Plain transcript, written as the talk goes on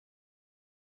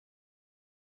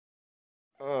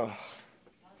Ugh.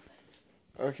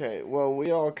 Okay, well, we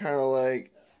all kind of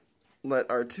like let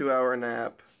our 2-hour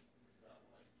nap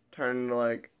turn into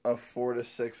like a 4 to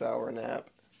 6 hour nap.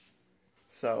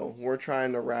 So we're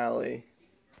trying to rally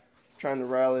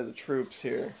the troops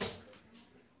here.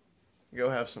 Go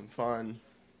have some fun.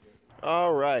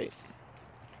 All right.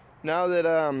 Now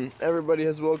that everybody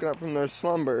has woken up from their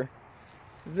slumber,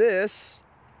 this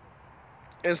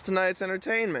is tonight's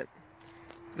entertainment.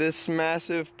 This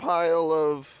massive pile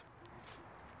of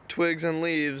twigs and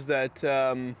leaves that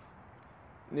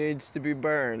needs to be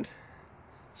burned.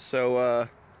 So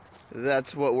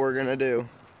that's what we're gonna do.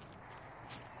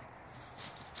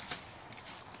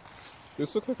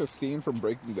 This looks like a scene from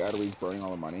Breaking Bad where he's burning all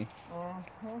the money.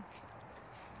 Uh-huh.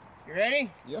 You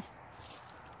ready? Yeah.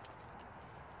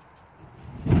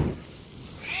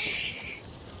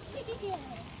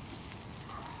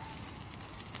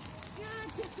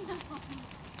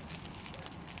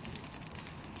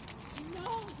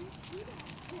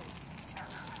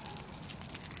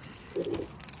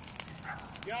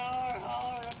 Yar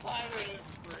holler, a pirate is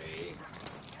free.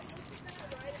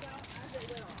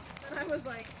 And I was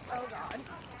like, oh god.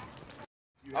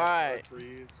 Alright.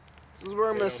 This is where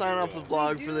I'm gonna sign off the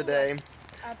vlog for the day.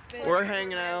 We're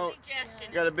hanging out.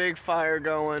 Got a big fire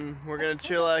going. We're gonna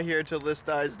chill out here till this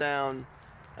dies down.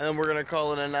 And then we're gonna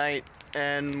call it a night.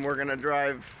 And we're gonna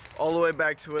drive all the way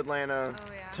back to Atlanta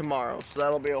tomorrow. So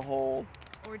that'll be a whole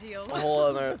ordeal. A whole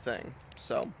other thing.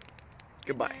 So,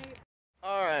 goodbye.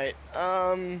 Alright,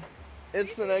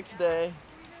 it's the next day.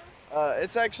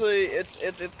 It's actually, it's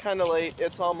kind of late.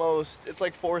 It's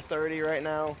like 4:30 right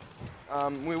now.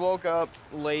 We woke up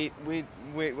late. We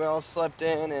all slept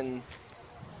in and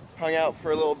hung out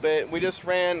for a little bit. We just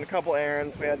ran a couple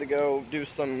errands. We had to go do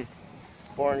some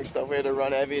boring stuff. We had to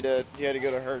run Evie she had to go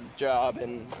to her job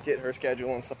and get her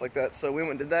schedule and stuff like that. So we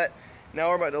went and did that. Now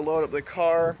we're about to load up the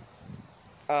car,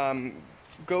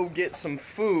 go get some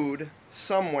food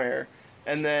somewhere,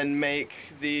 and then make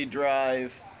the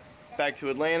drive back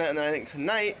to Atlanta. And then I think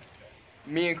tonight,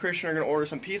 me and Christian are gonna order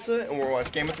some pizza and we'll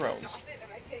watch Game of Thrones.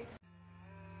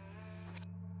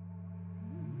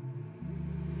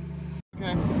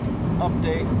 Okay,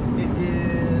 update. It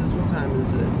is, what time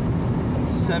is it?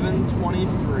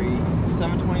 7:23.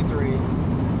 7:23.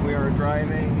 We are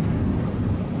driving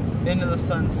into the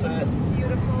sunset.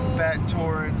 Beautiful. Back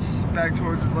towards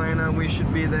Atlanta. We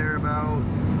should be there about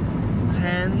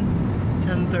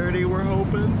 10:30, we're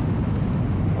hoping.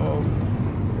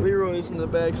 Leroy's in the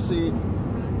back seat,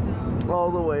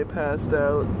 all the way passed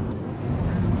out,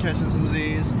 catching some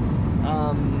Z's.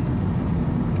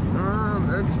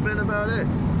 That's been about it.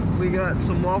 We got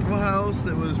some Waffle House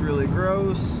that was really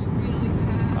gross. Really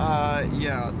bad.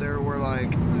 Yeah, there were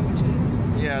like roaches.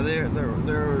 Yeah, there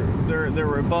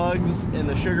were bugs in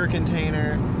the sugar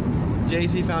container.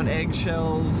 JC found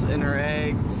eggshells in her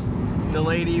eggs. The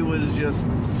lady was just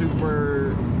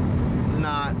super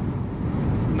not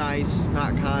nice,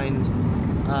 not kind.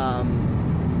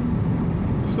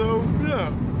 So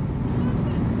yeah.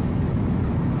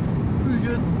 Pretty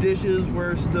good. Dishes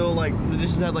were still like, the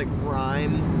dishes had like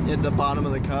grime at the bottom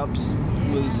of the cups.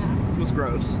 Yeah. Was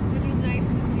gross. Which was nice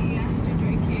to see after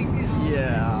drinking.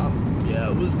 Yeah,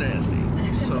 it was nasty.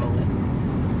 So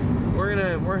we're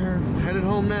headed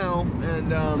home now,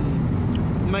 and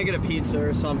we might get a pizza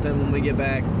or something when we get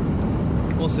back.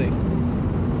 We'll see.